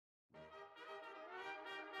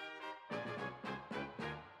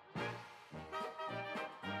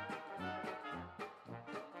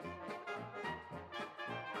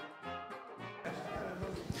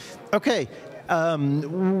Okay,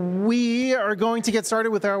 we are going to get started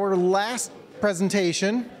with our last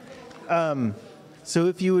presentation. So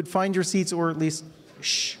if you would find your seats, or at least,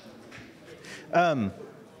 shh.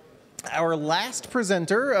 Our last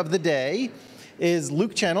presenter of the day is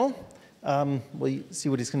Luke Chennell. We'll see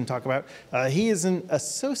what he's going to talk about. He is an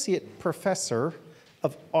associate professor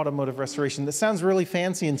of automotive restoration. That sounds really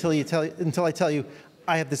fancy until I tell you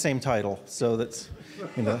I have the same title. So that's,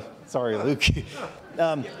 sorry, Luke.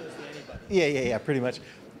 Yeah, pretty much.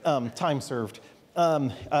 Time served.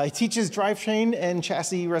 He teaches drivetrain and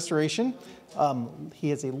chassis restoration. He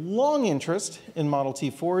has a long interest in Model T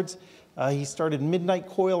Fords. He started Midnight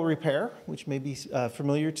Coil Repair, which may be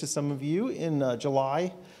familiar to some of you, in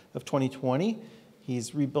July of 2020.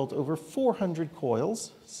 He's rebuilt over 400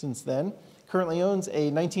 coils since then. Currently owns a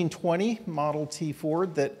 1920 Model T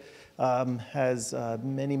Ford that has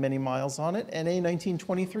many, many miles on it, and a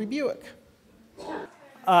 1923 Buick.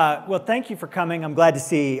 Well, thank you for coming. I'm glad to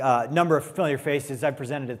see a number of familiar faces. I've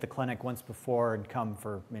presented at the clinic once before and come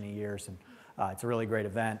for many years, and it's a really great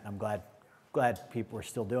event. I'm glad people are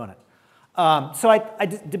still doing it. So I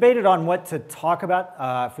debated on what to talk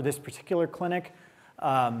about for this particular clinic.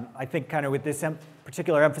 I think kind of with this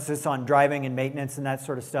particular emphasis on driving and maintenance and that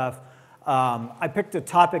sort of stuff, I picked a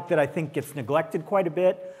topic that I think gets neglected quite a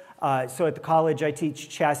bit. So at the college, I teach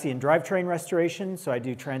chassis and drivetrain restoration. So I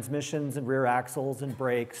do transmissions and rear axles and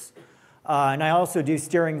brakes. And I also do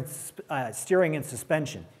steering and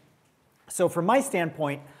suspension. So from my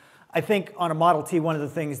standpoint, I think on a Model T, one of the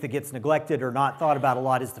things that gets neglected or not thought about a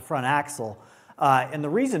lot is the front axle. And the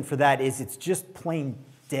reason for that is it's just plain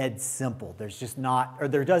dead simple. There's just not, or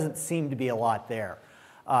there doesn't seem to be a lot there.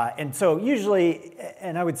 And so usually,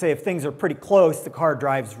 and I would say if things are pretty close, the car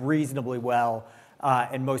drives reasonably well.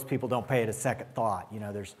 And most people don't pay it a second thought.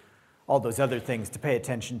 There's all those other things to pay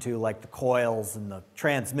attention to, like the coils and the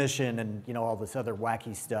transmission and all this other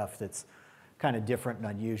wacky stuff that's kind of different and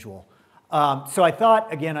unusual. So I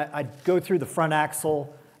thought, again, I'd go through the front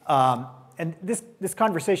axle. And this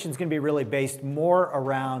conversation is going to be really based more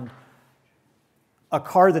around a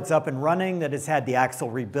car that's up and running that has had the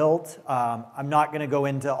axle rebuilt. I'm not going to go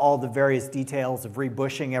into all the various details of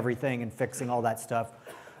rebushing everything and fixing all that stuff.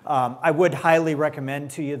 I would highly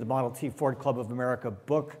recommend to you the Model T Ford Club of America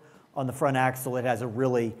book on the front axle. It has a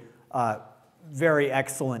really very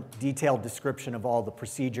excellent detailed description of all the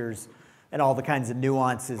procedures and all the kinds of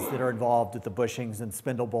nuances that are involved with the bushings and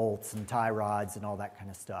spindle bolts and tie rods and all that kind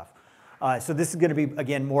of stuff. So this is going to be,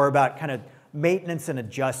 again, more about kind of maintenance and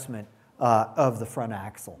adjustment of the front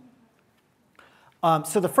axle.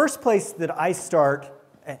 So the first place that I start,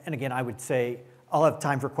 and again, I would say, I'll have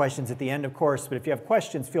time for questions at the end, of course, but if you have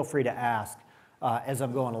questions, feel free to ask as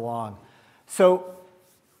I'm going along. So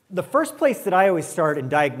the first place that I always start in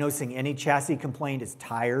diagnosing any chassis complaint is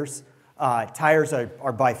tires. Tires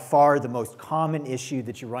are by far the most common issue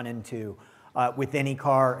that you run into with any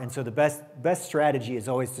car, and so the best strategy is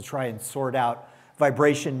always to try and sort out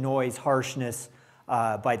vibration, noise, harshness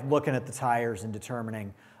by looking at the tires and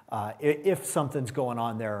determining if something's going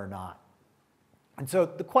on there or not. And so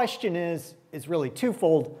the question is really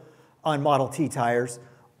twofold on Model T tires.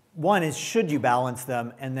 One is, should you balance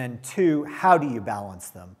them? And then two, how do you balance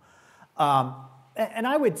them? And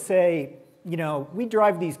I would say, we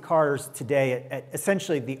drive these cars today at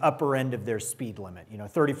essentially the upper end of their speed limit.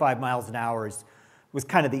 35 miles an hour was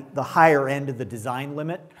kind of the higher end of the design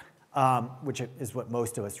limit, which is what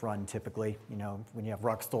most of us run typically. When you have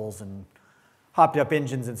Ruxtals and hopped up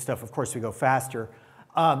engines and stuff, of course we go faster.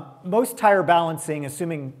 Most tire balancing,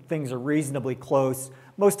 assuming things are reasonably close,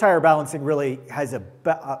 most tire balancing really has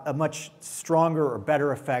a much stronger or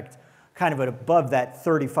better effect kind of at above that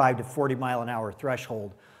 35 to 40 mile an hour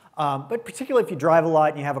threshold. But particularly if you drive a lot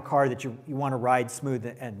and you have a car that you want to ride smooth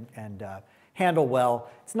and handle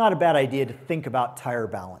well, it's not a bad idea to think about tire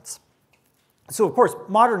balance. So of course,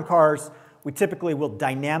 modern cars, we typically will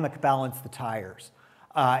dynamic balance the tires.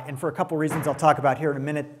 And for a couple reasons I'll talk about here in a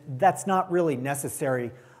minute, that's not really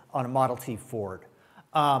necessary on a Model T Ford.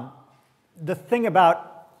 The thing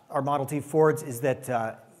about our Model T Fords is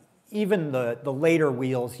that even the later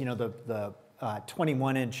wheels, the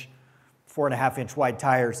 21-inch, 4.5-inch wide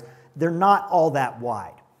tires, they're not all that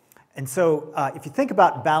wide. And so if you think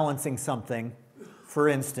about balancing something, for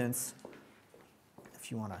instance,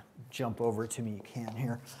 if you want to jump over to me, you can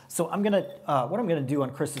here. So what I'm going to do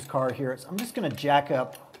on Chris's car here is I'm just going to jack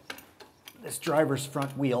up this driver's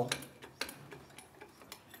front wheel.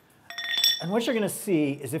 And what you're going to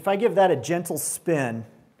see is if I give that a gentle spin,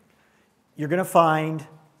 you're going to find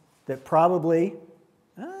that probably,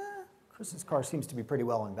 Chris's car seems to be pretty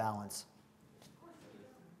well in balance.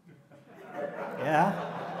 Yeah?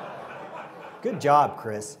 Good job,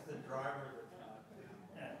 Chris.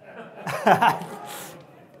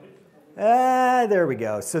 There we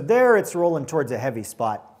go. So there it's rolling towards a heavy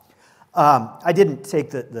spot. I didn't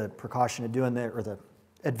take the precaution of doing that, or the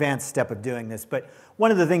advanced step of doing this, but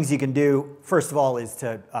one of the things you can do, first of all, is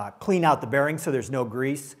to clean out the bearings so there's no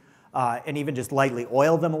grease, and even just lightly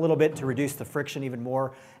oil them a little bit to reduce the friction even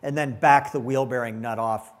more, and then back the wheel bearing nut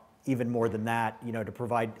off even more than that, you know, to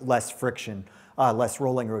provide less friction, less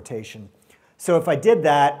rolling rotation. So if I did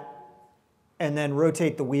that and then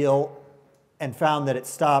rotate the wheel and found that it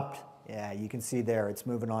stopped, yeah, you can see there it's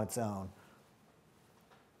moving on its own.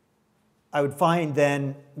 I would find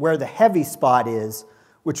then where the heavy spot is,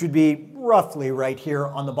 which would be roughly right here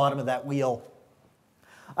on the bottom of that wheel.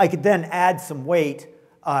 I could then add some weight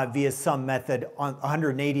via some method on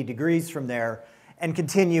 180 degrees from there and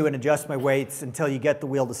continue and adjust my weights until you get the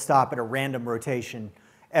wheel to stop at a random rotation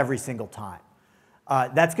every single time.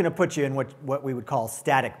 That's going to put you in what we would call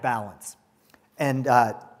static balance. And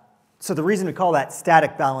so the reason we call that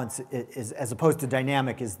static balance is, as opposed to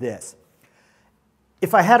dynamic, is this.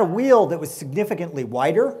 If I had a wheel that was significantly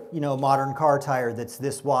wider, you know, a modern car tire that's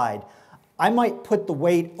this wide, I might put the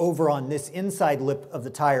weight over on this inside lip of the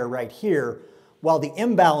tire right here, while the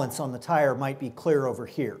imbalance on the tire might be clear over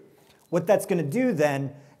here. What that's going to do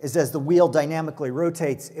then is, as the wheel dynamically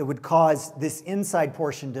rotates, it would cause this inside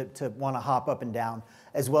portion to want to hop up and down,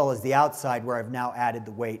 as well as the outside where I've now added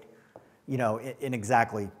the weight, you know, in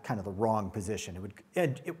exactly kind of the wrong position.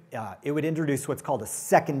 It would introduce what's called a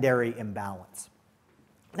secondary imbalance.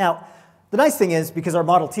 Now, the nice thing is, because our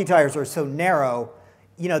Model T tires are so narrow,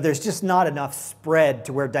 you know, there's just not enough spread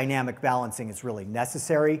to where dynamic balancing is really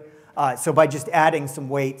necessary. So by just adding some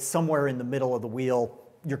weight somewhere in the middle of the wheel,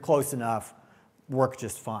 you're close enough, work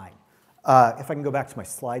just fine. If I can go back to my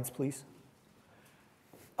slides, please.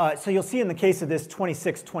 So you'll see in the case of this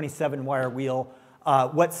 26-27 wire wheel,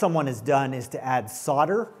 what someone has done is to add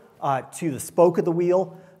solder to the spoke of the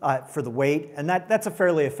wheel for the weight, and that's a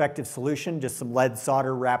fairly effective solution, just some lead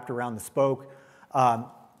solder wrapped around the spoke.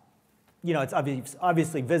 You know, it's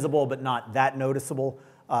obviously visible, but not that noticeable.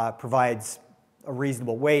 Provides a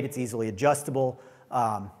reasonable weight. It's easily adjustable.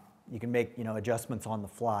 You can make, you know, adjustments on the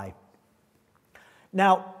fly.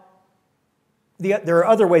 Now, there are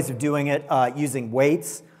other ways of doing it using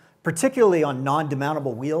weights, particularly on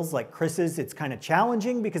non-demountable wheels like Chris's. It's kind of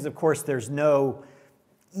challenging because, of course, there's no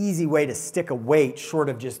easy way to stick a weight short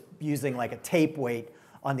of just using like a tape weight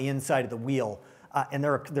on the inside of the wheel. And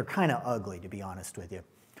they're kind of ugly, to be honest with you.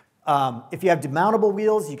 If you have demountable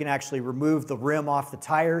wheels, you can actually remove the rim off the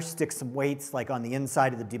tire, stick some weights like on the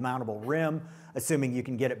inside of the demountable rim, assuming you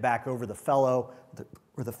can get it back over the felloe,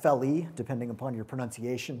 or the felly, depending upon your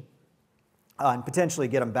pronunciation, and potentially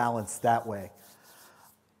get them balanced that way.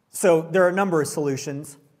 So there are a number of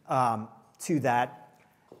solutions to that.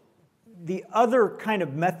 The other kind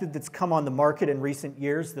of method that's come on the market in recent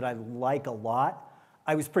years that I like a lot,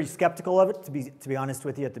 I was pretty skeptical of it, to be honest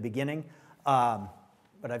with you, at the beginning,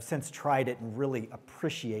 but I've since tried it and really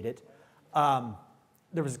appreciate it.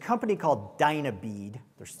 There was a company called Dynabead,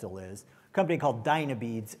 there still is, a company called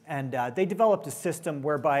Dynabeads, and they developed a system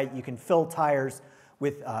whereby you can fill tires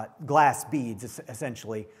with glass beads,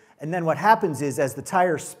 essentially. And then what happens is, as the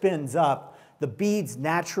tire spins up, the beads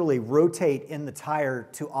naturally rotate in the tire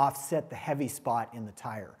to offset the heavy spot in the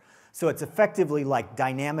tire. So it's effectively like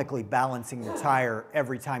dynamically balancing the tire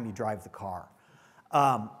every time you drive the car.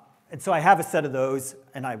 And so I have a set of those,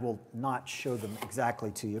 and I will not show them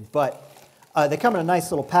exactly to you, but they come in a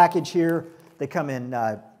nice little package here. They come in,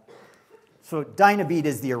 so Dynabead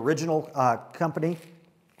is the original company.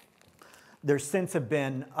 There since have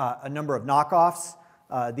been a number of knockoffs.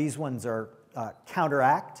 These ones are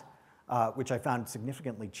Counteract, which I found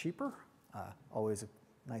significantly cheaper, always a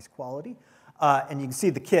nice quality. And you can see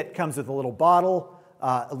the kit comes with a little bottle,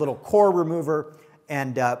 a little core remover,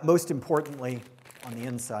 and most importantly, on the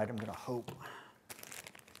inside, I'm going to hope,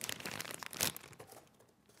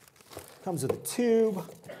 comes with a tube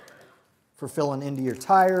for filling into your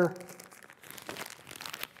tire.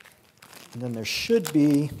 And then there should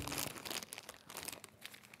be,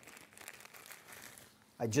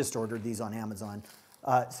 I just ordered these on Amazon.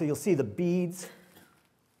 So you'll see the beads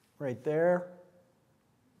right there.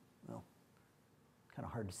 Well, kind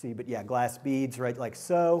of hard to see, but yeah, glass beads, right, like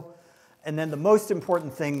so. And then the most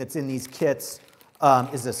important thing that's in these kits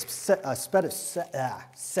is a set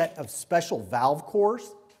of special valve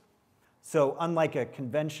cores. So unlike a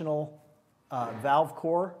conventional valve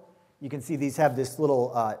core, you can see these have this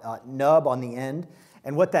little nub on the end.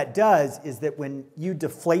 And what that does is that when you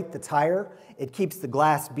deflate the tire, it keeps the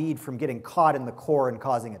glass bead from getting caught in the core and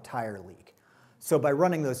causing a tire leak. So by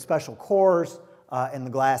running those special cores and the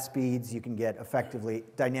glass beads, you can get effectively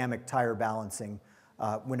dynamic tire balancing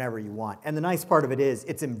whenever you want. And the nice part of it is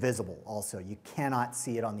it's invisible also. You cannot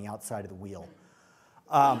see it on the outside of the wheel.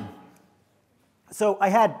 So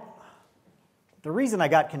the reason I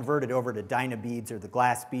got converted over to Dynabeads or the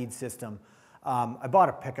glass bead system, I bought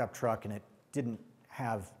a pickup truck and it didn't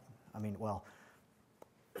have,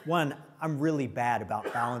 one, I'm really bad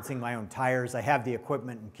about balancing my own tires. I have the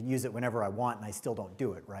equipment and can use it whenever I want, and I still don't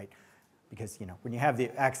do it, right? Because, when you have the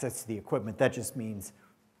access to the equipment, that just means,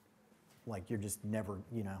 like, you're just never,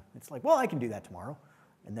 it's like, well, I can do that tomorrow,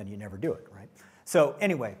 and then you never do it, right? So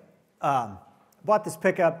anyway, bought this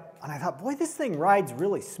pickup, and I thought, boy, this thing rides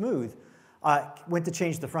really smooth. Went to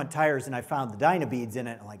change the front tires, and I found the Dynabeads in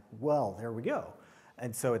it. I'm like, well, there we go.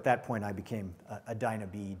 And so at that point, I became a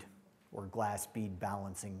Dynabead or glass bead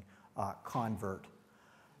balancing convert.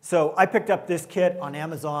 So I picked up this kit on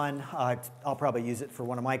Amazon. I'll probably use it for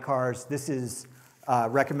one of my cars. This is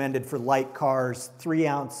recommended for light cars,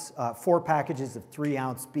 3-ounce, 4 packages of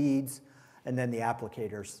 3-ounce beads, and then the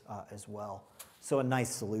applicators as well. So a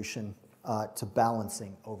nice solution to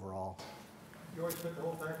balancing overall. You always put the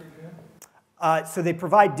whole package in? So they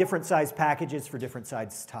provide different size packages for different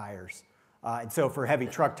size tires. And so for heavy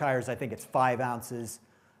truck tires, I think it's 5 ounces.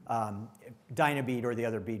 Dynabead or the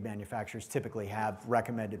other bead manufacturers typically have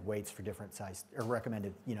recommended weights for different size, or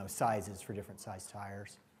recommended sizes for different size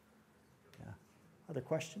tires. Yeah. Other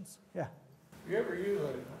questions? Yeah. You ever use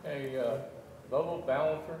a bubble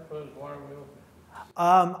balancer for those wire wheels?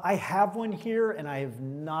 I have one here, and I have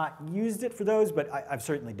not used it for those, but I've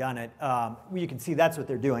certainly done it. You can see that's what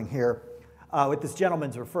they're doing here. What this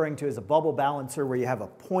gentleman's referring to is a bubble balancer where you have a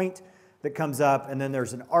point that comes up, and then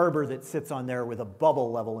there's an arbor that sits on there with a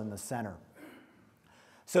bubble level in the center.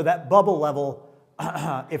 So that bubble level,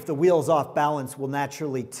 if the wheel's off balance, will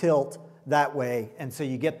naturally tilt that way, and so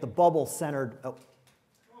you get the bubble centered. Oh,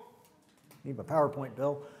 need my PowerPoint,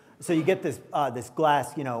 Bill. So you get this this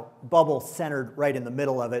glass, bubble centered right in the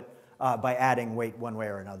middle of it by adding weight one way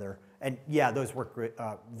or another. And yeah, those work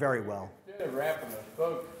very well. Instead of wrapping the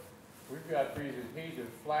spokes, we've got these adhesive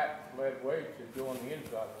flat lead weights that go on the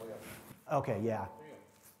inside of the wheel. Okay,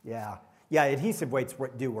 yeah, adhesive weights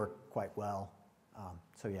do work quite well.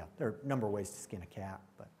 So yeah, there are a number of ways to skin a cat,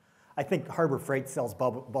 but I think Harbor Freight sells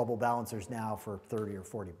bubble balancers now for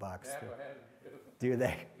 $30 or $40. Do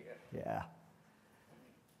they? Yeah.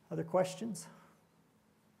 Other questions?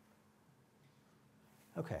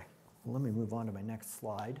 Okay, well, let me move on to my next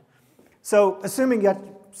slide. So assuming you got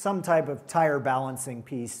some type of tire balancing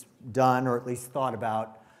piece done, or at least thought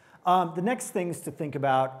about, the next things to think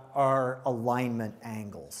about are alignment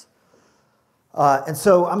angles. And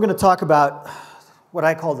so I'm going to talk about what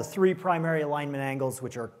I call the 3 primary alignment angles,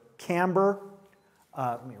 which are camber.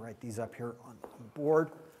 Let me write these up here on the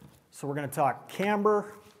board. So we're going to talk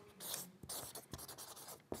camber,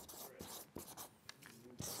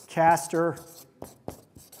 caster,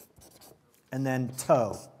 and then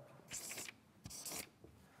toe.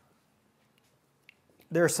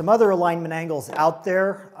 There are some other alignment angles out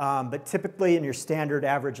there, but typically in your standard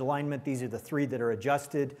average alignment, these are the 3 that are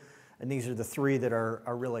adjusted, and these are the 3 that are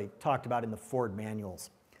really talked about in the Ford manuals.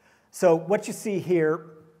 So what you see here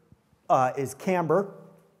is camber.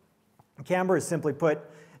 Camber is simply put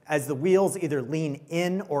as the wheels either lean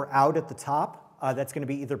in or out at the top. That's going to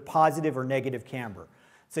be either positive or negative camber.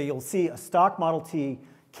 So you'll see a stock Model T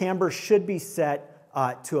camber should be set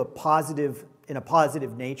to a positive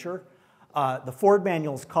nature. The Ford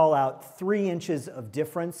manuals call out 3 inches of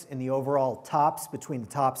difference in the overall tops between the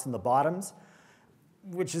tops and the bottoms,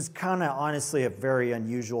 which is kind of honestly a very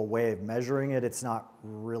unusual way of measuring it. It's not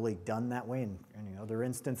really done that way in any other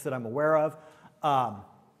instance that I'm aware of.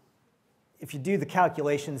 If you do the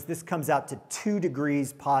calculations, this comes out to 2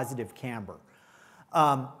 degrees positive camber.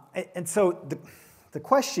 And so the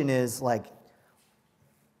question is, like,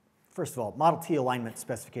 first of all, Model T alignment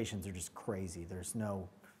specifications are just crazy. There's no,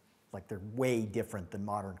 like, they're way different than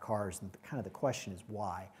modern cars, and kind of the question is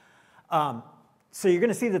why. So you're going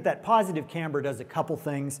to see that positive camber does a couple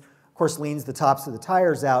things. Of course, leans the tops of the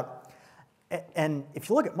tires out. And if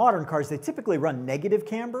you look at modern cars, they typically run negative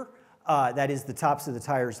camber. That is, the tops of the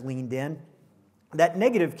tires leaned in. That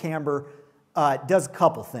negative camber does a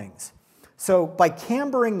couple things. So by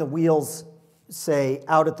cambering the wheels, say,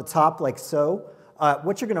 out at the top like so,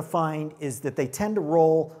 what you're going to find is that they tend to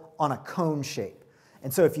roll on a cone shape.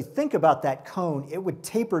 And so if you think about that cone, it would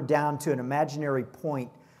taper down to an imaginary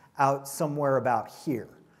point out somewhere about here,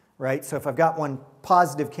 right? So if I've got one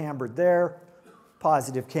positive cambered there,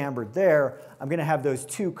 positive cambered there, I'm going to have those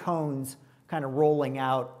 2 cones kind of rolling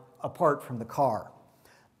out apart from the car.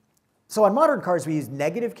 So on modern cars, we use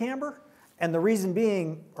negative camber, and the reason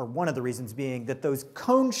being, or one of the reasons being, that those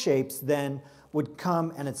cone shapes then would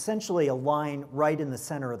come and essentially align right in the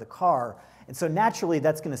center of the car. And so naturally,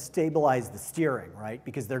 that's going to stabilize the steering, right?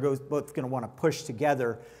 Because they're both going to want to push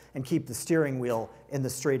together and keep the steering wheel in the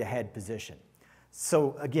straight ahead position.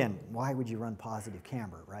 So again, why would you run positive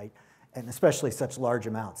camber, right? And especially such large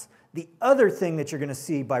amounts. The other thing that you're going to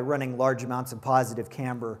see by running large amounts of positive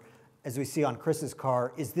camber, as we see on Chris's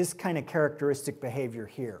car, is this kind of characteristic behavior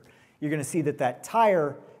here. You're going to see that that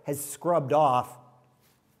tire has scrubbed off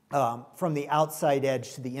from the outside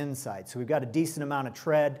edge to the inside. So we've got a decent amount of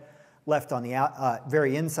tread left on the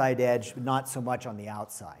very inside edge, but not so much on the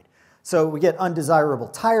outside. So we get undesirable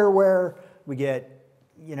tire wear, we get,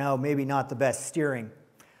 you know, maybe not the best steering.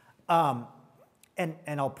 And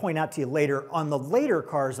I'll point out to you later, on the later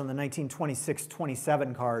cars, on the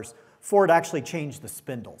 1926-27 cars, Ford actually changed the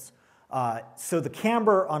spindles. So the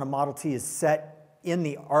camber on a Model T is set in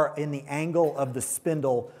the angle of the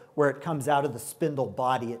spindle where it comes out of the spindle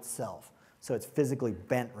body itself. So it's physically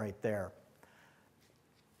bent right there.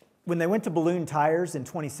 When they went to balloon tires in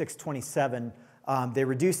 26-27, they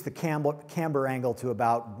reduced the camber angle to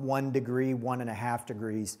about 1 degree, 1.5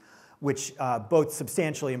 degrees, which both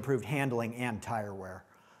substantially improved handling and tire wear.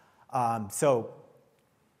 So,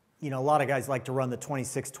 you know, a lot of guys like to run the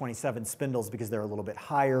 26-27 spindles because they're a little bit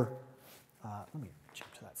higher. Let me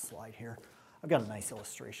jump to that slide here. I've got a nice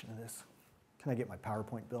illustration of this. Can I get my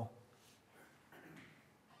PowerPoint, Bill?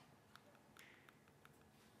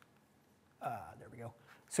 There we go.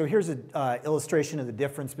 So here's an illustration of the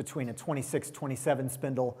difference between a 26-27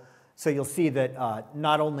 spindle. So you'll see that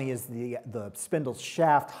not only is the spindle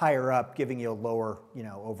shaft higher up, giving you a lower, you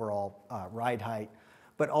know, overall ride height,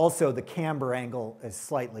 but also the camber angle is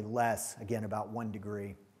slightly less, again, about 1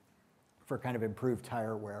 degree for kind of improved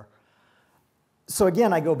tire wear. So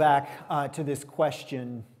again, I go back to this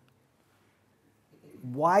question,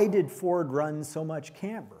 why did Ford run so much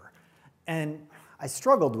camber? And I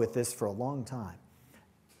struggled with this for a long time.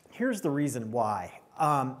 Here's the reason why.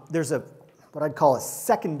 There's what I'd call a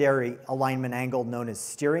secondary alignment angle known as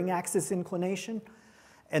steering axis inclination.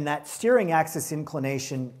 And that steering axis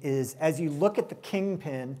inclination is, as you look at the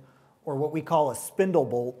kingpin, or what we call a spindle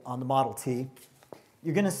bolt on the Model T,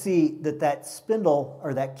 you're going to see that that spindle,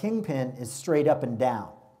 or that kingpin, is straight up and down,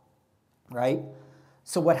 right?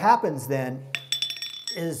 So what happens then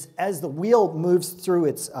is, as the wheel moves through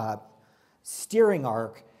its steering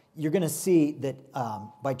arc, you're going to see that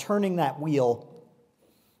by turning that wheel,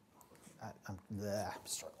 I'm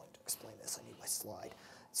struggling to explain this, I need my slide.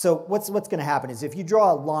 So what's going to happen is if you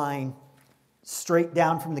draw a line straight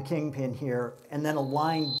down from the kingpin here, and then a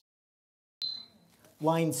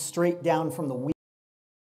line straight down from the wheel,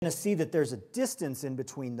 you're going to see that there's a distance in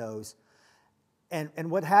between those. And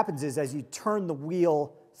what happens is, as you turn the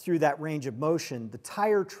wheel through that range of motion, the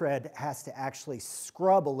tire tread has to actually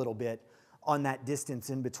scrub a little bit on that distance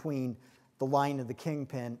in between the line of the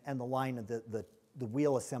kingpin and the line of the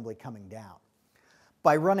wheel assembly coming down.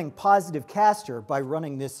 By running positive caster, by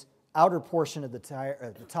running this outer portion of the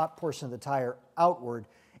tire, the top portion of the tire outward,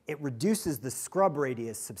 it reduces the scrub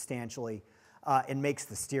radius substantially and makes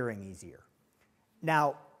the steering easier.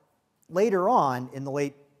 Now, later on, in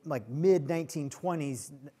the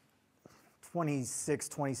mid-1920s, 26,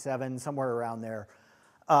 27, somewhere around there,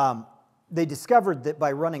 they discovered that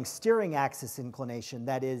by running steering axis inclination,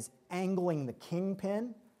 that is, angling the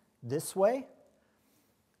kingpin this way,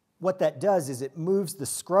 what that does is it moves the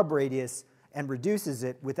scrub radius and reduces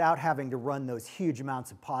it without having to run those huge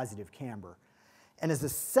amounts of positive camber. And as a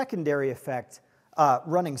secondary effect,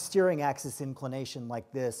 running steering axis inclination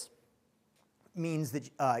like this means that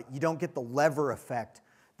you don't get the lever effect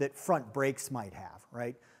that front brakes might have,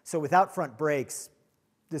 right? So without front brakes,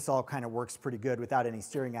 this all kind of works pretty good without any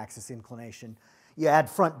steering axis inclination. You add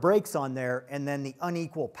front brakes on there, and then the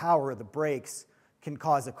unequal power of the brakes can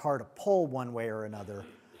cause a car to pull one way or another.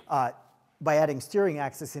 By adding steering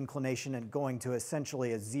axis inclination and going to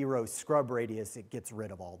essentially a 0 scrub radius, it gets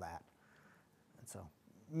rid of all that. And so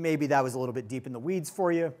maybe that was a little bit deep in the weeds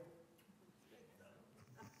for you.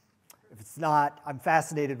 If it's not, I'm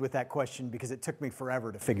fascinated with that question because it took me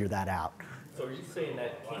forever to figure that out. So are you saying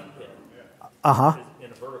that kingpin Uh-huh. is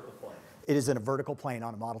in a vertical plane? It is in a vertical plane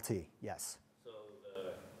on a Model T, yes. So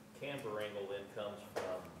the camber angle then comes from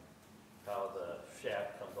how the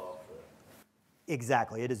shaft comes off the...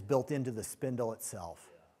 Exactly. It is built into the spindle itself.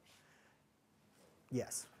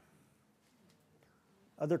 Yes.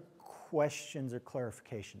 Other questions or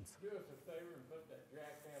clarifications? Do us a favor and put that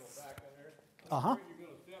jack handle back in there. Uh-huh. You're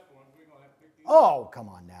going to step on, we're going to have to pick these Oh, come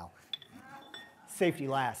on now. Safety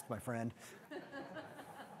last, my friend.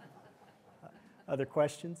 Other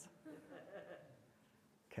questions?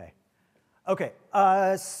 Okay. Okay,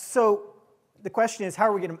 so the question is, how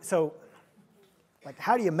are we going to, so like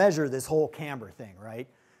how do you measure this whole camber thing, right?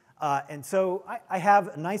 And so I have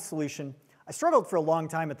a nice solution. I struggled for a long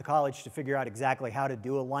time at the college to figure out exactly how to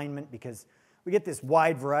do alignment because we get this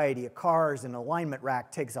wide variety of cars and an alignment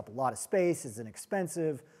rack takes up a lot of space, is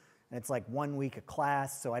inexpensive, and it's like 1 week of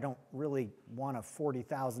class, so I don't really want a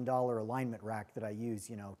 $40,000 alignment rack that I use,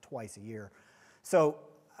 you know, twice a year. So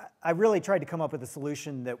I really tried to come up with a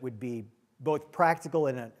solution that would be both practical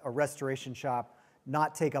in a restoration shop,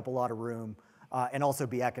 not take up a lot of room, and also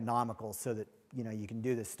be economical so that, you know, you can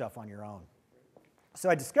do this stuff on your own. So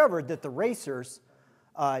I discovered that the racers,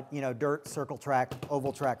 you know, dirt, circle track,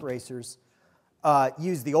 oval track racers,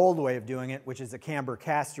 use the old way of doing it, which is a camber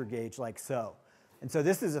caster gauge like so. And so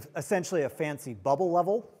this is essentially a fancy bubble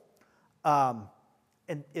level.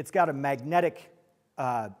 And it's got a magnetic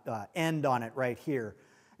end on it right here.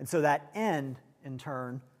 And so that end, in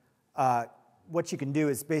turn, what you can do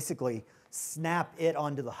is basically snap it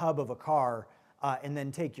onto the hub of a car and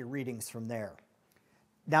then take your readings from there.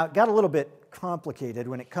 Now, it got a little bit complicated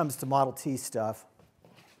when it comes to Model T stuff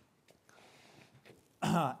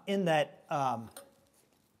in that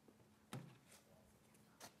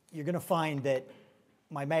you're going to find that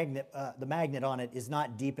my magnet, the magnet on it is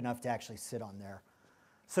not deep enough to actually sit on there.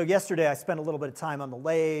 So yesterday I spent a little bit of time on the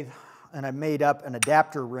lathe and I made up an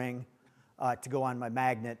adapter ring to go on my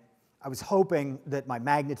magnet. I was hoping that my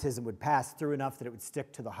magnetism would pass through enough that it would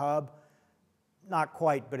stick to the hub. Not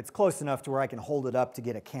quite, but it's close enough to where I can hold it up to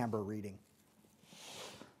get a camber reading.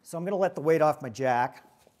 So I'm going to let the weight off my jack,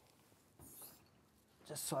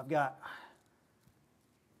 just so I've got,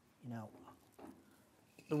 you know,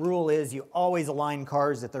 the rule is you always align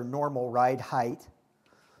cars at their normal ride height.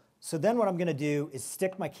 So then what I'm going to do is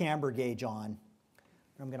stick my camber gauge on.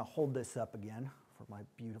 I'm going to hold this up again for my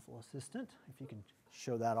beautiful assistant, if you can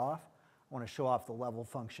show that off. I want to show off the level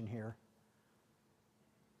function here.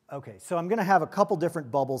 Okay, so I'm going to have a couple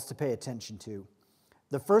different bubbles to pay attention to.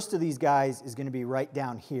 The first of these guys is going to be right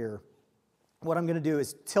down here. What I'm going to do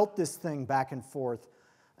is tilt this thing back and forth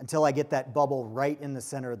until I get that bubble right in the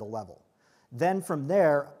center of the level. Then from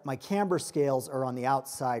there, my camber scales are on the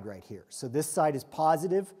outside right here. So this side is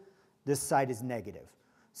positive, this side is negative.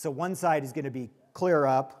 So one side is going to be clear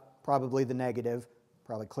up, probably the negative,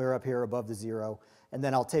 probably clear up here above the 0, and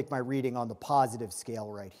then I'll take my reading on the positive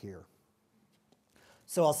scale right here.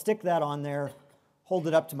 So I'll stick that on there, hold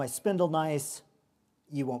it up to my spindle nice.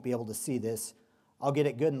 You won't be able to see this. I'll get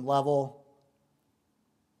it good and level,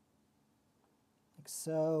 like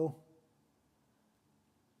so.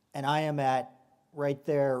 And I am at, right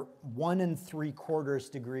there, 1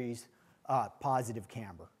 3/4 degrees positive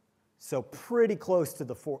camber. So pretty close to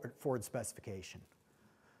the Ford specification.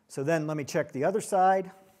 So then let me check the other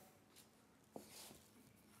side.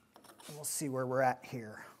 And we'll see where we're at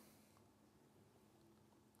here.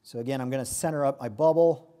 So again, I'm going to center up my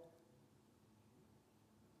bubble.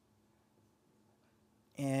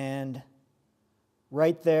 And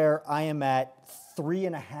right there, I am at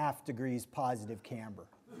 3.5 degrees positive camber.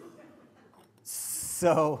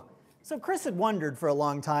 So Chris had wondered for a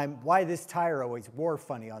long time why this tire always wore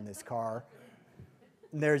funny on this car.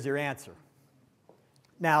 And there's your answer.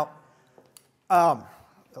 Now, so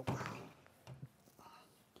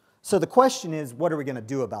the question is, what are we going to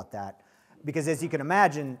do about that? Because as you can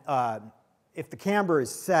imagine, if the camber is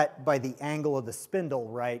set by the angle of the spindle,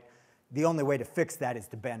 right, the only way to fix that is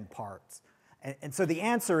to bend parts. And so the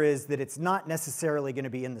answer is that it's not necessarily going to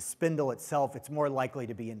be in the spindle itself. It's more likely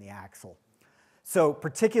to be in the axle. So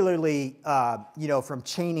particularly, you know, from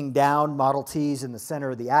chaining down Model Ts in the center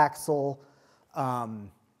of the axle,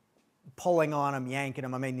 pulling on them, yanking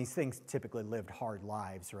them. I mean, these things typically lived hard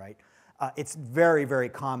lives, right? It's very, very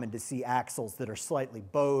common to see axles that are slightly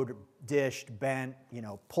bowed, dished, bent, you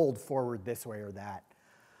know, pulled forward this way or that.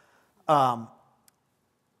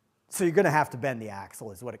 So you're going to have to bend the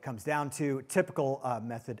axle is what it comes down to. Typical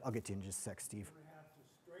method, I'll get to you in just a sec, Steve. You're going to have to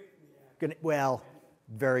straighten the axle. Well,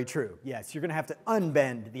 very true. Yes, you're going to have to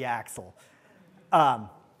unbend the axle.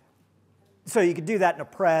 So you could do that in a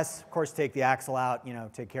press. Of course, take the axle out, you know,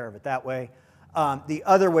 take care of it that way. The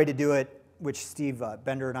other way to do it, which Steve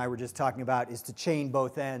Bender and I were just talking about, is to chain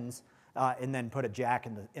both ends and then put a jack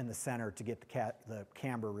in the center to get the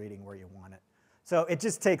camber reading where you want it. So it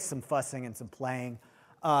just takes some fussing and some playing.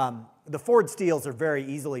 The Ford steels are very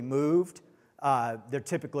easily moved. They're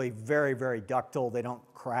typically very, very ductile. They don't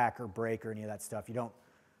crack or break or any of that stuff.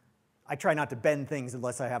 I try not to bend things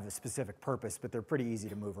unless I have a specific purpose, but they're pretty easy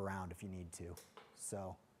to move around if you need to.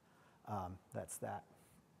 So that's that.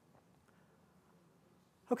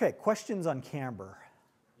 Okay, questions on camber?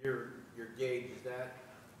 Your gauge, is that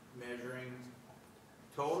measuring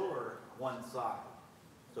total or one side?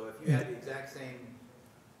 So if you had the exact same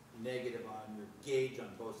negative on your gauge on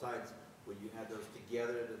both sides, would you add those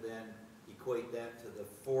together to then equate that to the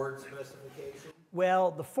Ford specification?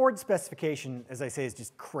 Well, the Ford specification, as I say, is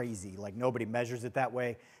just crazy. Like, nobody measures it that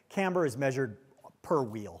way. Camber is measured per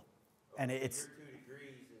wheel. And it's... Your 2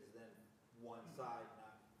 degrees is then one side,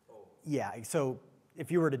 not total. Yeah, so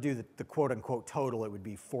if you were to do the quote-unquote total, it would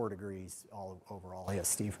be 4 degrees all overall. Yes,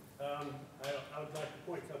 Steve? I would like to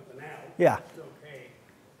point something out. Yeah. It's okay.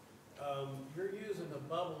 You're using the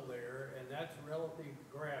bubble there, and that's relative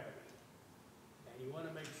gravity. And you want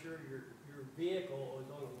to make sure your vehicle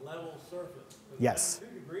is on a level surface. Yes.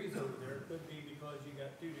 2 degrees over there could be because you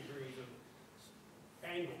got 2 degrees of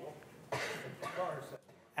angle at the car set.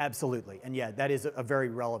 Absolutely, and yeah, that is a very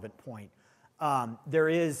relevant point. There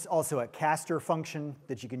is also a caster function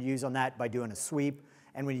that you can use on that by doing a sweep,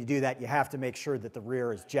 and when you do that, you have to make sure that the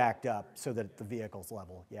rear is jacked up so that the vehicle's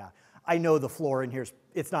level, yeah. I know the floor in here,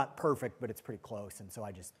 it's not perfect, but it's pretty close, and so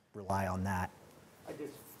I just rely on that. I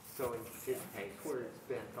just, so in this case, where it's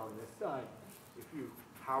bent on this side,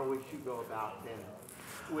 how would you go about then?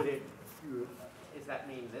 Does that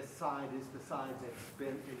mean this side is the side that's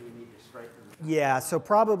bent and you need to straighten it? Yeah, so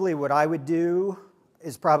probably what I would do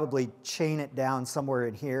is probably chain it down somewhere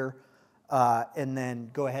in here and then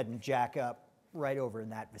go ahead and jack up right over in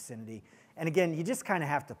that vicinity. And again, you just kind of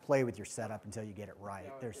have to play with your setup until you get it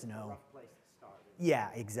right. There's no... Yeah,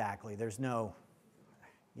 exactly. There's no...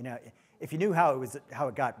 You know, if you knew how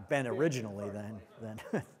it got bent originally,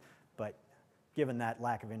 then but given that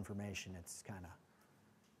lack of information, it's kind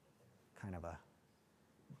of a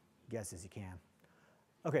guess as you can.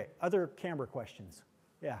 Okay, other camber questions?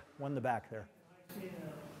 Yeah, one in the back there. I've seen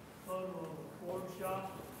a photo of a Ford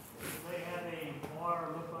shop. They had a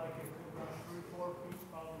bar look like it could run 3-4 feet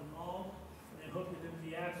probably long, and they hooked it into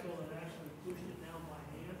the axle and actually pushed it down by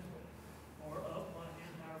hand or up by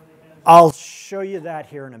hand, however they had it. I'll show you that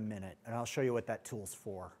here in a minute, and I'll show you what that tool's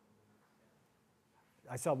for.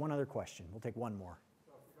 I saw one other question. We'll take one more.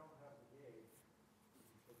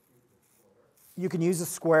 You can use a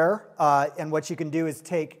square, and what you can do is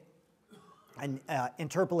take and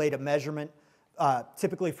interpolate a measurement,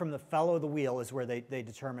 typically from the felloe of the wheel is where they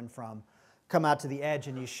determine from, come out to the edge,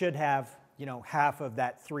 and you should have, you know, half of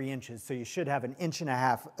that 3 inches, so you should have 1.5 inches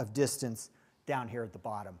of distance down here at the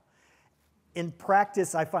bottom. In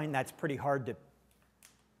practice, I find that's pretty hard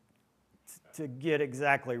to get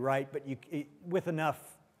exactly right, but with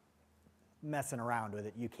enough messing around with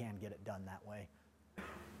it, you can get it done that way.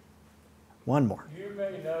 One more. You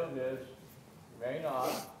may know this, may not,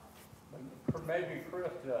 but maybe Chris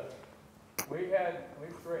does. We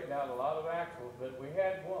straightened out a lot of axles, but we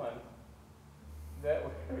had one that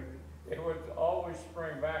it would always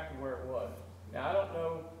spring back to where it was. Now, I don't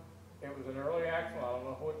know, it was an early axle, I don't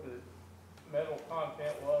know what the metal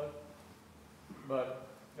content was, but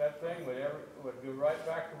that thing would go right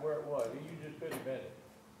back to where it was. You just couldn't bend it.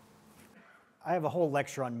 I have a whole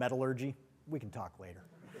lecture on metallurgy. We can talk later.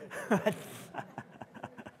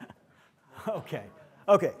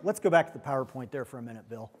 Okay, let's go back to the PowerPoint there for a minute,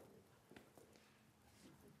 Bill.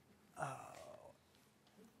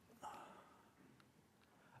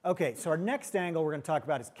 Okay, so our next angle we're going to talk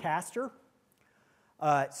about is caster.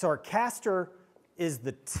 So our caster is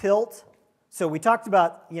the tilt. So we talked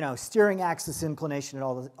about, you know, steering axis inclination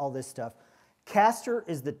and all this stuff. Caster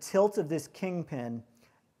is the tilt of this kingpin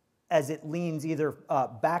as it leans either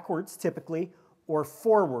backwards, typically, or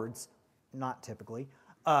forwards, not typically.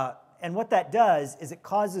 And what that does is it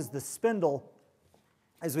causes the spindle,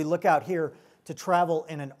 as we look out here, to travel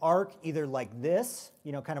in an arc either like this,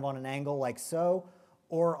 you know, kind of on an angle like so,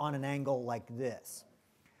 or on an angle like this.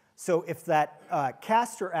 So if that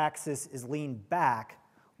caster axis is leaned back,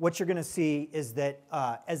 what you're going to see is that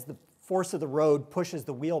as the force of the road pushes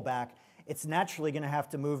the wheel back, it's naturally going to have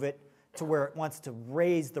to move it to where it wants to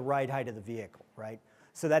raise the ride height of the vehicle, right?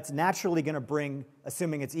 So that's naturally going to bring,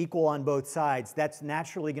 assuming it's equal on both sides, that's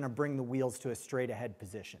naturally going to bring the wheels to a straight ahead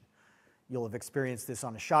position. You'll have experienced this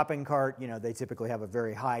on a shopping cart. You know, they typically have a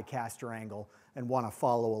very high caster angle and want to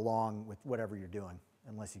follow along with whatever you're doing,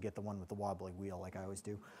 unless you get the one with the wobbly wheel like I always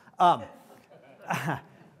do.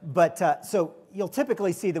 So you'll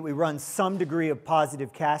typically see that we run some degree of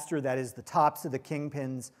positive caster, that is the tops of the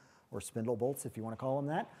kingpins, or spindle bolts if you want to call them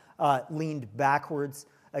that, leaned backwards,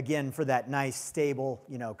 again for that nice stable,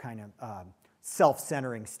 you know, kind of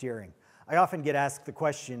self-centering steering. I often get asked the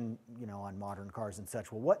question, you know, on modern cars and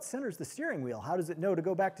such, well, what centers the steering wheel? How does it know to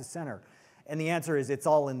go back to center? And the answer is it's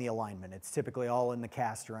all in the alignment. It's typically all in the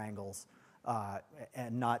caster angles.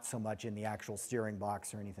 and not so much in the actual steering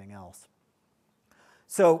box or anything else.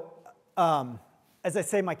 So as I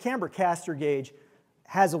say, my camber caster gauge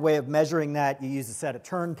has a way of measuring that. You use a set of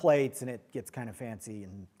turn plates, and it gets kind of fancy,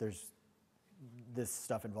 and there's this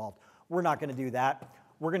stuff involved. We're not going to do that.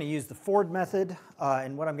 We're going to use the Ford method,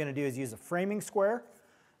 and what I'm going to do is use a framing square.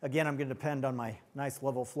 Again, I'm going to depend on my nice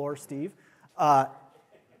level floor, Steve.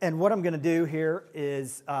 And what I'm going to do here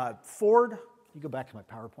is Ford. Can you go back to my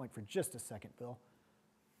PowerPoint for just a second, Bill?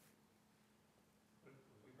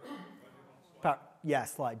 Yeah,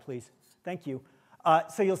 slide, please. Thank you.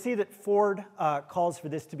 So you'll see that Ford calls for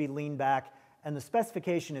this to be lean back, and the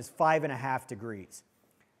specification is 5.5 degrees.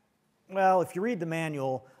 Well, if you read the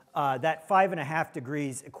manual, that 5.5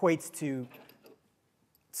 degrees equates to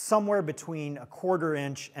somewhere between 1/4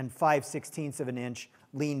 inch and 5/16 of an inch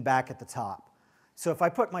lean back at the top. So if I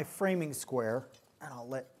put my framing square, and I'll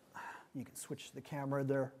let, you can switch the camera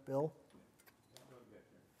there, Bill.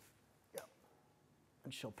 Yep.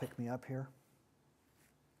 And she'll pick me up here.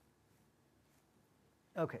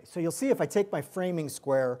 Okay, so you'll see if I take my framing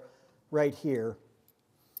square right here,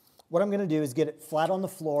 what I'm going to do is get it flat on the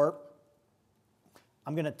floor.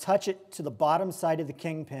 I'm going to touch it to the bottom side of the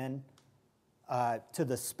kingpin, to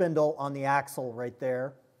the spindle on the axle right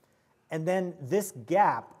there. And then this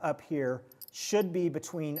gap up here should be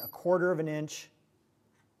between 1/4 of an inch,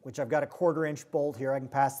 which I've got a 1/4 inch bolt here, I can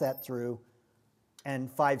pass that through,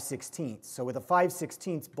 and 5/16. So with a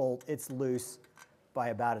 5/16 bolt, it's loose by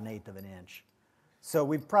about 1/8 of an inch. So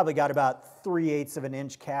we've probably got about 3/8 of an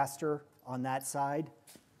inch caster on that side.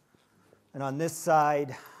 And on this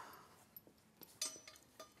side,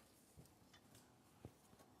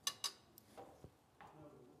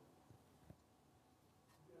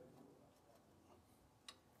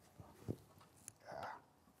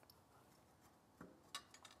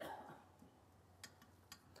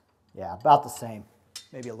 yeah, about the same,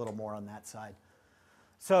 maybe a little more on that side.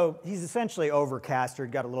 So he's essentially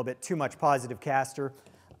over-castered, got a little bit too much positive caster.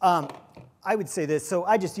 I would say this, so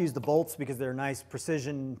I just use the bolts because they're nice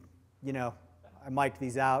precision, you know, I mic'd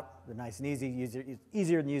these out. They're nice and easy,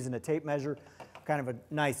 easier than using a tape measure, kind of a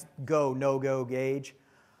nice go, no-go gauge.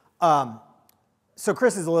 So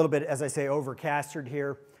Chris is a little bit, as I say, over-castered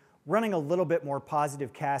here. Running a little bit more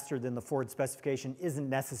positive caster than the Ford specification isn't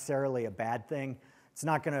necessarily a bad thing. It's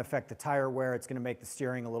not going to affect the tire wear. It's going to make the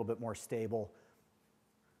steering a little bit more stable.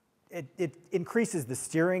 It increases the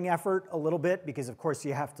steering effort a little bit because, of course,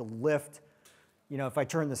 you have to lift. You know, if I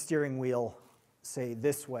turn the steering wheel, say,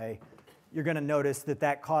 this way, you're going to notice that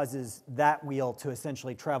that causes that wheel to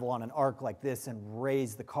essentially travel on an arc like this and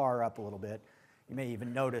raise the car up a little bit. You may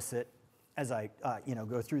even notice it as I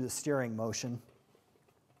go through the steering motion.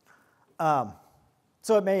 So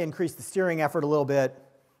it may increase the steering effort a little bit,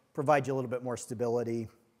 provide you a little bit more stability.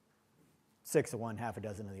 6 of one, half a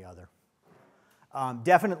dozen of the other.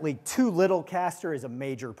 Definitely too little caster is a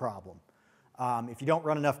major problem. If you don't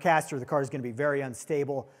run enough caster, the car is going to be very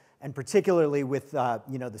unstable, and particularly with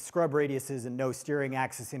the scrub radiuses and no steering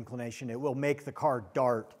axis inclination, it will make the car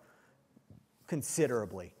dart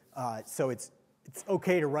considerably. So it's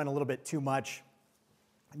okay to run a little bit too much,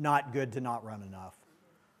 not good to not run enough.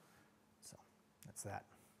 So that's that.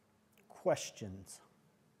 Questions?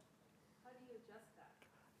 How do you adjust that?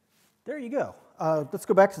 There you go. Let's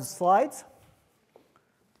go back to the slides.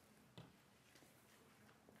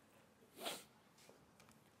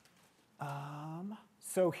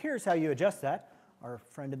 So here's how you adjust that. Our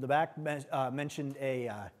friend in the back mentioned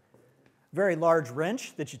a very large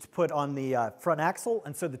wrench that you put on the front axle.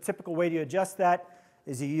 And so the typical way to adjust that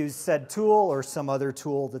is you use said tool or some other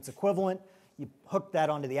tool that's equivalent. You hook that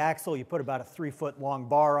onto the axle. You put about a 3-foot long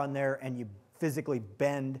bar on there, and you physically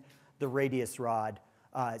bend the radius rod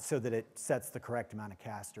so that it sets the correct amount of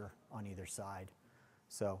caster on either side.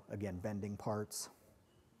 So again, bending parts.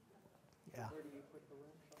 Yeah.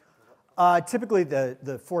 Typically,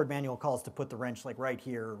 the Ford manual calls to put the wrench like right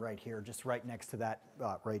here, just right next to that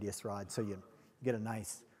radius rod, so you get a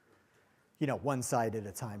nice, one side at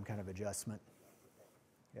a time kind of adjustment.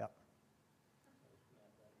 Yep.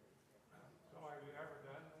 So have you ever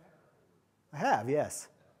done that? I have, yes.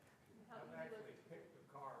 I've actually picked the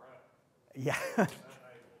car up. Yeah.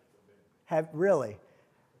 Really?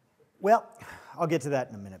 Well, I'll get to that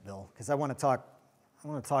in a minute, Bill, because I want to talk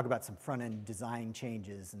about some front-end design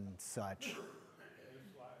changes and such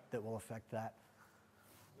that will affect that.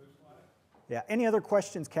 Yeah. Any other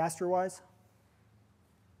questions caster-wise?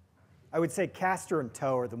 I would say caster and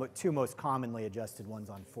toe are the two most commonly adjusted ones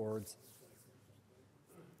on Fords.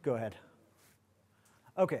 Go ahead.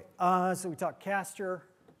 Okay. So we talked caster.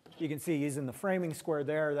 You can see using the framing square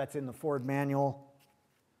there. That's in the Ford manual.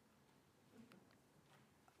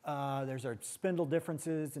 there's our spindle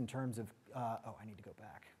differences in terms of, oh, I need to go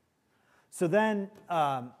back. So then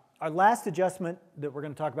our last adjustment that we're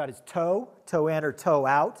going to talk about is toe in or toe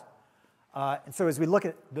out. And so as we look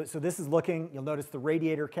at, so this is looking, you'll notice the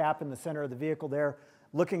radiator cap in the center of the vehicle there.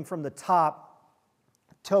 Looking from the top,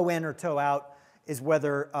 toe in or toe out is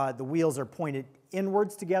whether the wheels are pointed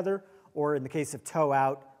inwards together, or in the case of toe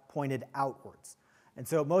out, pointed outwards. And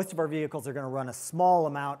so most of our vehicles are going to run a small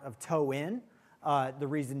amount of toe in, the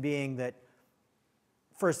reason being that,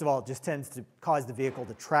 first of all, it just tends to cause the vehicle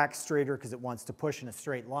to track straighter because it wants to push in a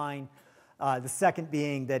straight line. The second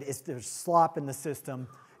being that if there's slop in the system,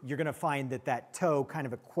 you're going to find that that toe kind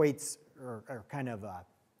of equates or kind of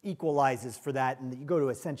equalizes for that, and that you go to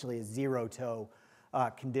essentially a zero toe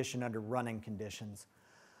condition under running conditions.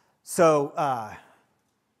 So,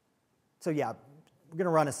 yeah, we're going to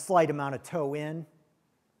run a slight amount of toe in.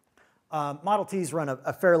 Model Ts run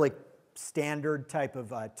a fairly standard type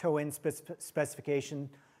of toe in specification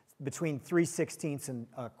between 3/16 and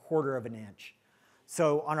 1/4 of an inch.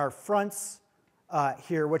 So on our fronts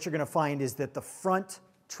here, what you're going to find is that the front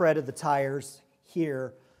tread of the tires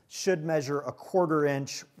here should measure 1/4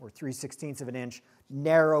 inch or 3/16 of an inch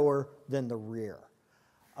narrower than the rear.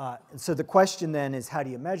 And so the question then is, how do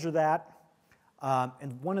you measure that?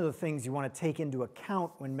 And one of the things you want to take into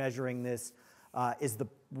account when measuring this is the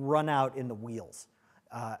run out in the wheels.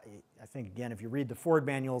 I think, again, if you read the Ford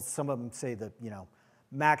manuals, some of them say that,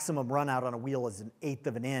 maximum run out on a wheel is 1/8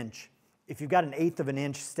 of an inch. If you've got 1/8 of an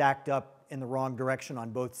inch stacked up in the wrong direction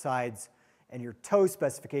on both sides and your toe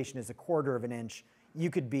specification is 1/4 of an inch, you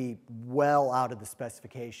could be well out of the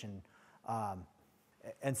specification.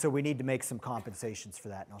 And so we need to make some compensations for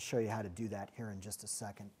that, and I'll show you how to do that here in just a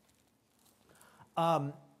second.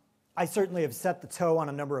 I certainly have set the toe on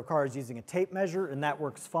a number of cars using a tape measure, and that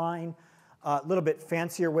works fine. A little bit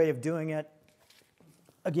fancier way of doing it.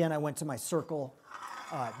 Again, I went to my Circle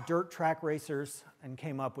dirt track racers and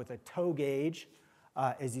came up with a toe gauge,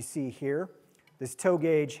 as you see here. This toe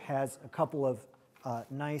gauge has a couple of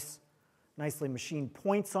nicely machined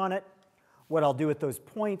points on it. What I'll do with those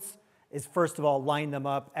points is, first of all, line them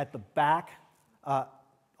up at the back,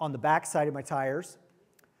 on the back side of my tires.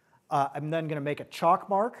 I'm then going to make a chalk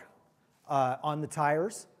mark on the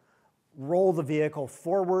tires, roll the vehicle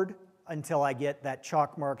forward until I get that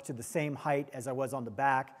chalk mark to the same height as I was on the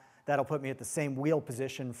back. That'll put me at the same wheel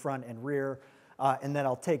position, front and rear, and then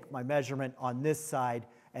I'll take my measurement on this side,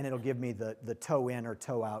 and it'll give me the toe in or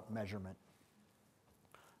toe out measurement.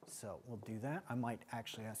 So we'll do that. I might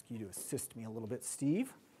actually ask you to assist me a little bit,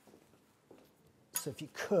 Steve. So if you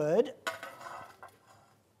could,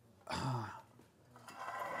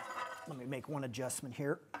 let me make one adjustment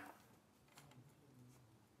here.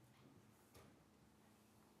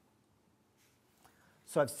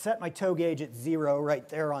 So I've set my toe gauge at 0 right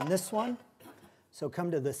there on this one. So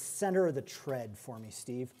come to the center of the tread for me,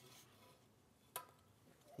 Steve.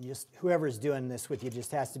 And just whoever's doing this with you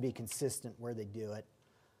just has to be consistent where they do it.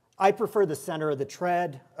 I prefer the center of the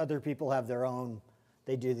tread. Other people have their own.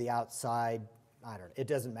 They do the outside. I don't know. It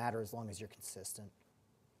doesn't matter as long as you're consistent.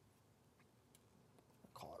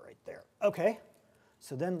 I'll call it right there. Okay.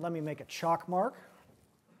 So then let me make a chalk mark.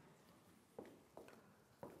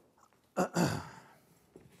 Oh,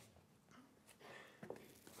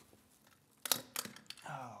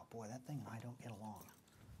 boy, that thing and I don't get along.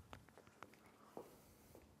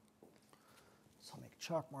 So I'll make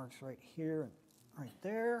chalk marks right here and right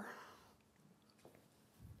there.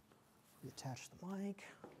 Reattach the mic.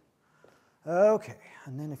 Okay,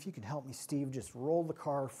 and then if you could help me, Steve, just roll the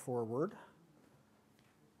car forward.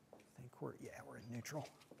 I think we're in neutral.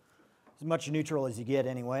 As much neutral as you get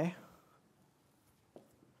anyway.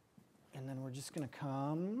 And then we're just going to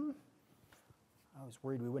come. I was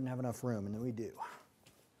worried we wouldn't have enough room, and then we do.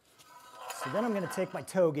 So then I'm going to take my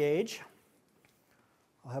toe gauge.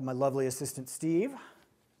 I'll have my lovely assistant, Steve.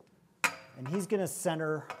 And he's going to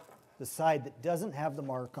center the side that doesn't have the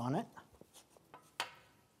mark on it.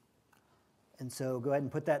 And so go ahead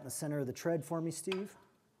and put that in the center of the tread for me, Steve.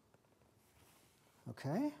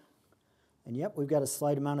 Okay. And yep, we've got a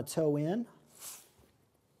slight amount of toe in. I'm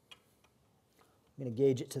going to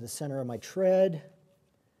gauge it to the center of my tread.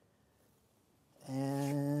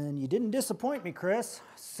 And you didn't disappoint me, Chris.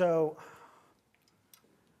 So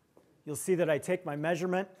you'll see that I take my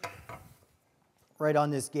measurement right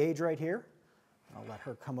on this gauge right here. I'll let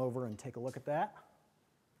her come over and take a look at that.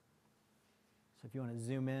 So if you want to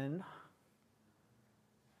zoom in.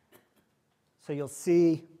 So you'll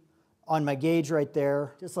see on my gauge right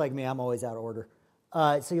there, just like me, I'm always out of order.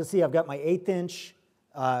 So you'll see I've got my 1/8 inch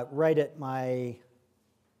right at my, I'd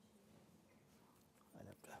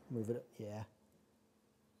have to move it, yeah.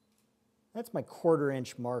 That's my 1/4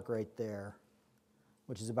 inch mark right there,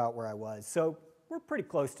 which is about where I was. So we're pretty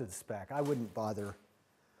close to the spec. I wouldn't bother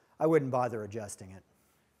adjusting it.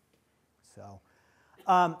 So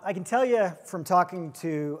I can tell you from talking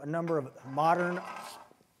to a number of modern,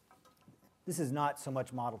 this is not so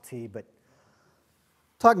much Model T, but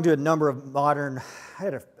talking to a number of modern, I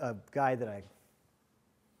had a guy that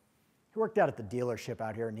he worked out at the dealership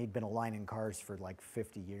out here, and he'd been aligning cars for like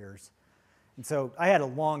 50 years. And so I had a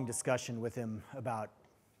long discussion with him about,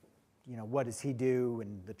 what does he do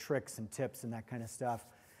and the tricks and tips and that kind of stuff.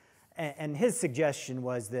 And his suggestion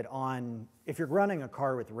was that if you're running a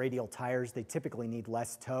car with radial tires, they typically need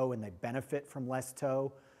less toe and they benefit from less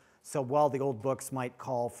toe. So while the old books might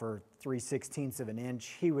call for 3/16 of an inch,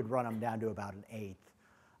 he would run them down to about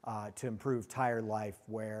 1/8 to improve tire life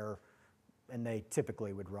and they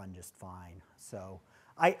typically would run just fine. So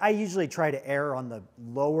I usually try to err on the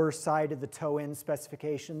lower side of the toe-in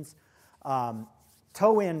specifications.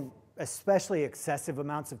 Toe-in, especially excessive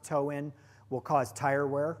amounts of toe-in, will cause tire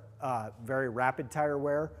wear, very rapid tire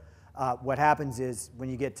wear. What happens is when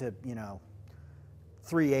you get to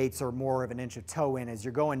 3/8 or more of an inch of toe-in, as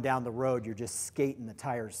you're going down the road, you're just skating the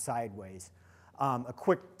tires sideways. A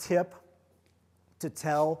quick tip to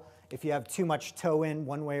tell if you have too much toe-in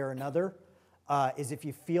one way or another is if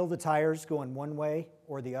you feel the tires going one way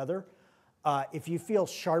or the other. If you feel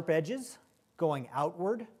sharp edges going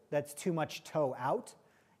outward, that's too much toe out.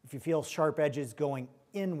 If you feel sharp edges going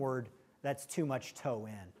inward, that's too much toe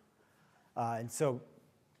in. And so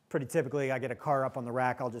pretty typically I get a car up on the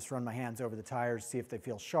rack, I'll just run my hands over the tires, see if they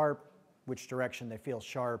feel sharp, which direction they feel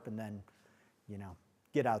sharp, and then,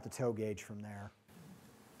 get out the toe gauge from there.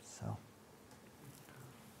 So.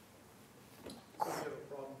 If you have a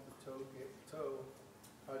problem with the toe,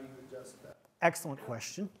 how do you adjust that? Excellent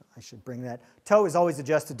question. I should bring that. Toe is always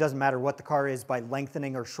adjusted, doesn't matter what the car is, by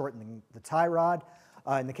lengthening or shortening the tie rod.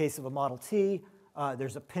 In the case of a Model T,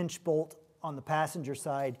 there's a pinch bolt on the passenger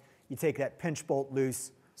side. You take that pinch bolt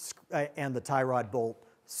loose and the tie rod bolt,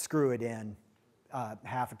 screw it in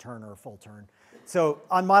half a turn or a full turn. So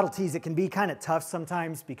on Model Ts, it can be kind of tough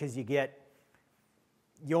sometimes because you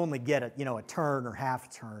only get a turn or half a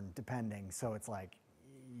turn depending. So it's like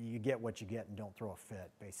you get what you get and don't throw a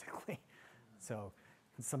fit, basically. So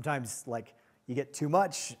sometimes you get too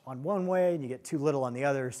much on one way and you get too little on the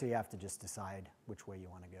other, so you have to just decide which way you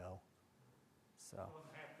want to go. So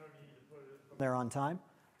they're on time.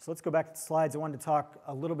 So let's go back to the slides. I wanted to talk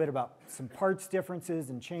a little bit about some parts differences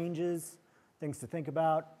and changes, things to think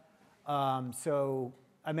about. So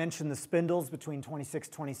I mentioned the spindles between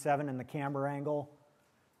 26-27 and the camber angle.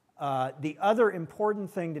 The other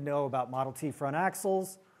important thing to know about Model T front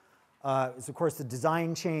axles is, of course, the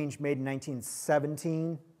design change made in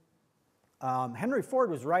 1917. Henry Ford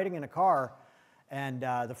was riding in a car, and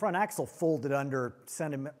the front axle folded under,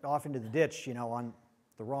 sent him off into the ditch, on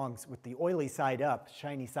the wrongs with the oily side up,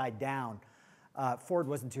 shiny side down. Ford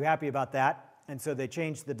wasn't too happy about that, and so they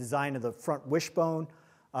changed the design of the front wishbone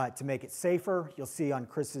to make it safer. You'll see on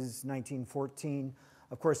Chris's 1914,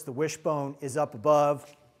 of course, the wishbone is up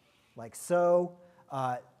above, like so.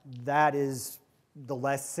 That is the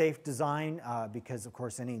less safe design because, of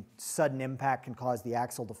course, any sudden impact can cause the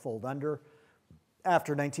axle to fold under.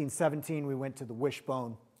 After 1917, we went to the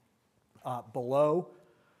wishbone below.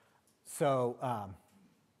 So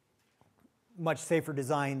much safer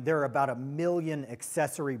design. There are about 1 million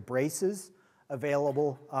accessory braces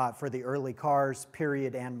available for the early cars,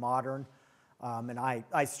 period and modern. And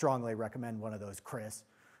I strongly recommend one of those, Chris.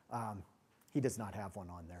 He does not have one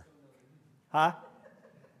on there. Huh?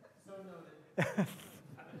 So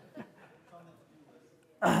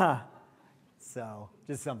noted. So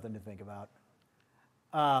just something to think about.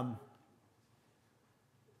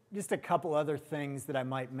 Just a couple other things that I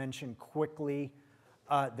might mention quickly.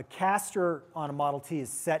 The caster on a Model T is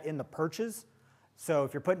set in the perches. So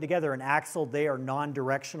if you're putting together an axle, they are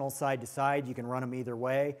non-directional side to side. You can run them either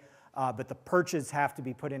way. But the perches have to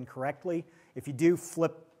be put in correctly. If you do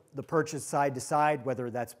flip the perches side to side, whether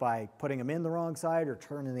that's by putting them in the wrong side or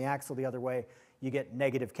turning the axle the other way, you get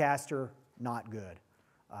negative caster, not good.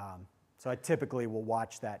 So I typically will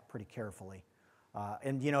watch that pretty carefully.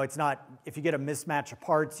 And it's not, if you get a mismatch of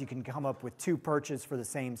parts, you can come up with 2 perches for the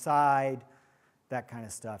same side, that kind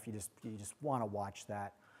of stuff. You just want to watch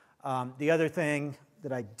that. The other thing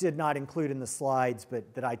that I did not include in the slides,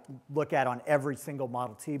 but that I look at on every single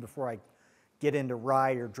Model T before I get into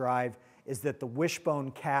ride or drive, is that the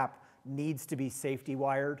wishbone cap needs to be safety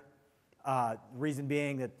wired. Reason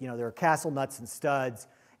being that there are castle nuts and studs.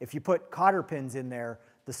 If you put cotter pins in there,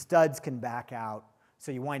 the studs can back out.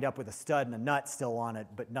 So you wind up with a stud and a nut still on it,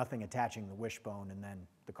 but nothing attaching the wishbone, and then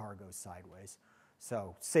the car goes sideways.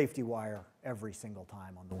 So safety wire every single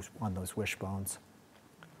time on those wishbones.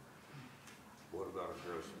 What about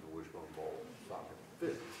addressing the wishbone ball socket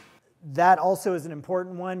fit? That also is an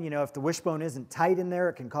important one. You know, if the wishbone isn't tight in there,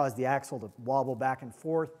 it can cause the axle to wobble back and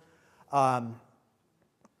forth.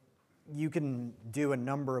 You can do a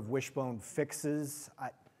number of wishbone fixes.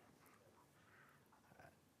 I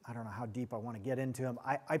don't know how deep I want to get into them.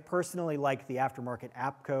 I personally like the aftermarket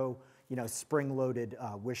APCO, you know, spring-loaded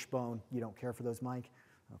wishbone. You don't care for those, Mike?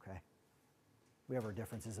 Okay. We have our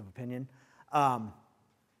differences of opinion.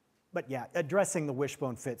 But yeah, addressing the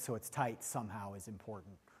wishbone fit so it's tight somehow is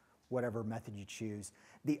important, whatever method you choose.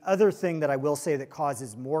 The other thing that I will say that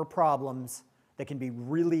causes more problems that can be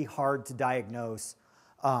really hard to diagnose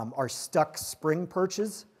are stuck spring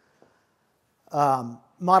perches.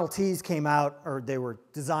 Model Ts came out, or they were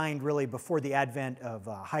designed really before the advent of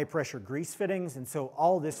high-pressure grease fittings, and so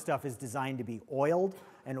all this stuff is designed to be oiled,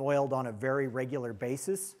 and oiled on a very regular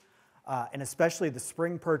basis. And especially the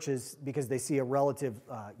spring perches, because they see a relative,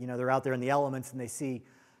 you know, they're out there in the elements, and they see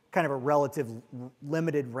kind of a relative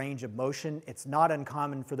limited range of motion. It's not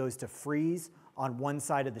uncommon for those to freeze on one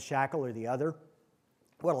side of the shackle or the other.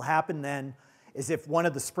 What will happen then is if one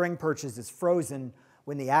of the spring perches is frozen,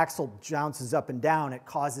 when the axle bounces up and down, it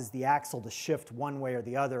causes the axle to shift one way or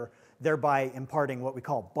the other, thereby imparting what we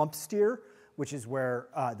call bump steer, which is where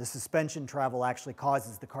the suspension travel actually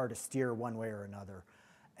causes the car to steer one way or another.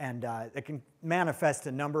 And it can manifest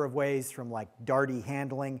a number of ways, from like darty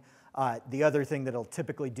handling. The other thing that it'll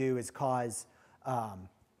typically do is cause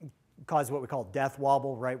what we call death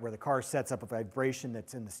wobble, right, where the car sets up a vibration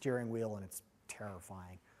that's in the steering wheel, and it's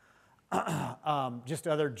terrifying. Just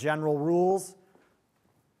other general rules.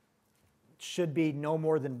 Should be no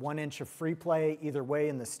more than 1 inch of free play either way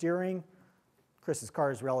in the steering. Chris's car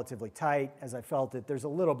is relatively tight. As I felt it, there's a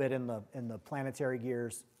little bit in the planetary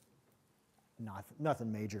gears.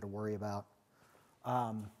 Nothing major to worry about.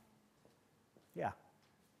 Yeah.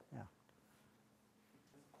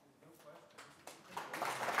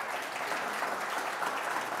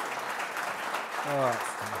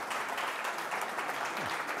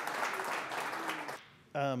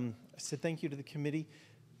 I said thank you to the committee.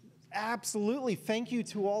 Absolutely. Thank you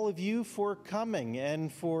to all of you for coming and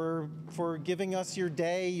for giving us your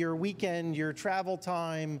day, your weekend, your travel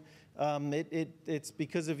time. It's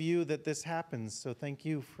because of you that this happens, so thank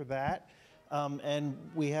you for that. And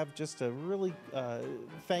we have just a really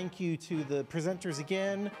thank you to the presenters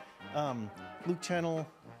again, Luke Chennell,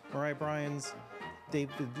 Mariah Bryans,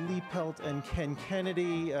 David Liepelt, and Ken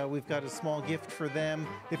Kennedy. We've got a small gift for them.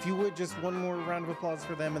 If you would, just one more round of applause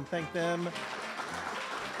for them and thank them.